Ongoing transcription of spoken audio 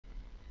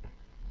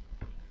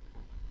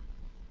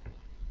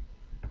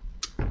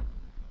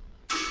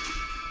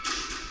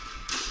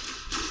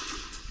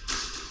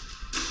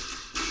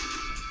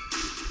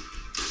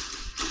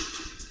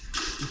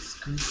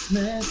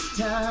Christmas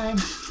time,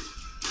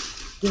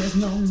 there's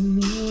no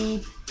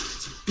need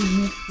to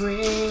be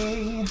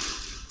afraid.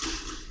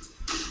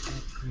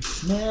 At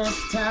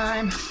Christmas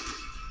time,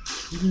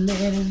 we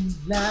let in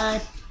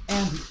light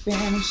and we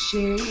banish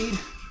shade.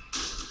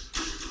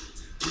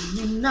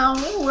 In our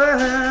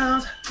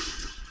world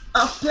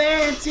of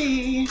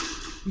plenty,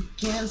 you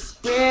can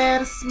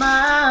spread a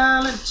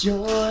smile of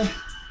joy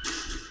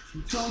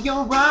and throw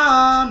your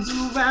arms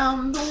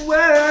around the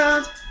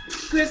world.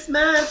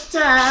 Christmas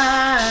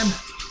time,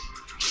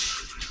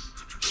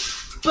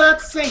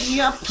 but say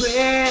a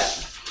prayer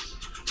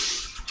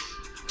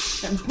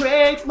and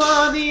pray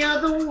for the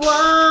other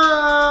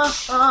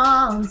ones.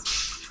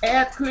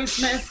 At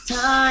Christmas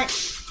time,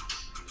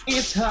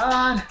 it's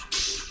hard,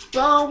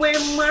 but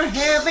when we're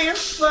having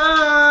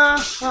fun,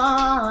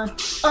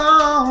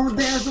 oh,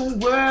 there's a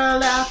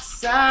world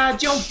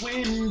outside your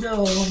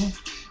window,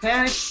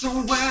 and it's a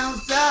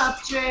world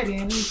of dread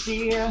and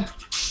fear,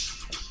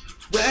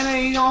 where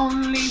the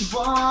only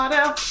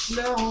water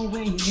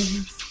flowing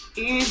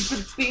is the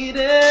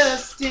bitter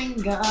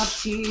sting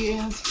of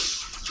tears.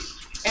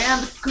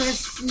 And the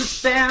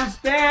Christmas bells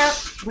that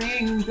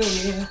ring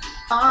there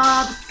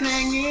are the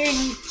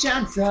clanging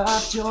chimes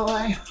of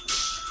joy.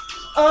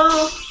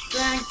 Oh,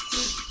 thank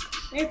you,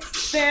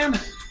 it's them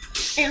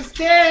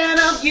instead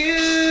of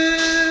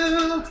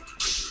you.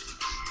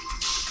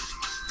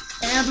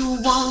 And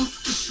who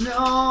wants the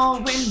snow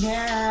in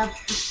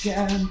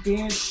Africa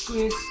this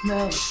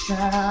Christmas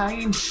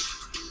time?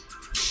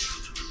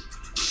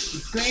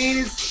 The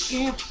greatest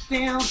gift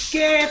they'll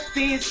get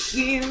this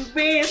year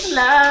is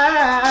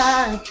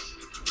life.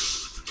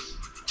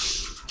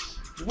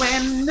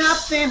 When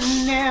nothing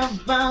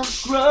ever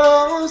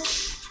grows,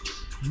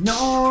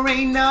 no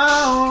rain,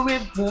 no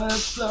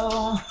rivers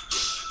flow.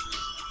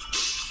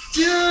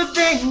 Do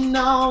they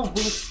know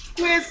it's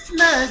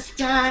Christmas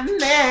time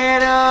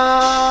at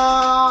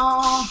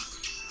all?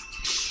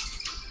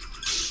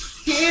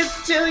 Here's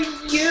to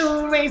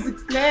you, raise a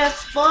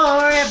glass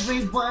for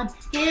everyone.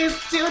 Here's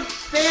to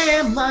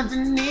them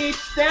underneath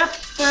that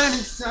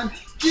burning sun.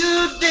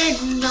 Do they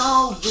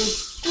know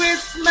it's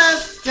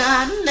Christmas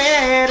time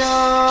at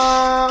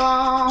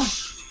all?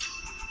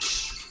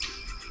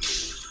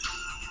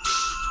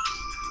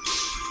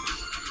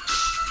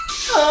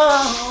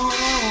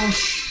 Oh,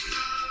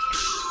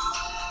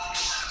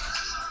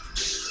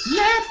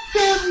 let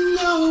them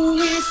know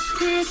it's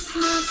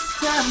Christmas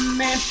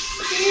time and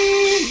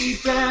be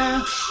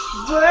the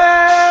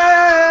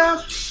world.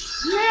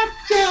 Let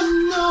them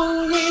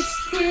know it's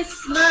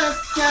Christmas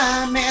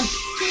time and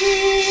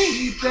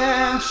be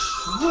the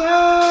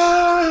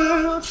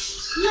world.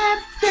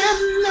 Let them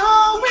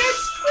know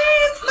it's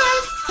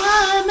Christmas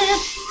time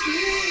and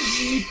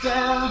be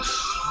the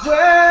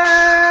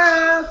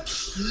world.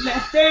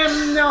 Let them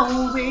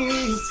know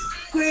it's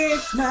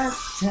Christmas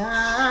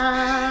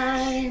time.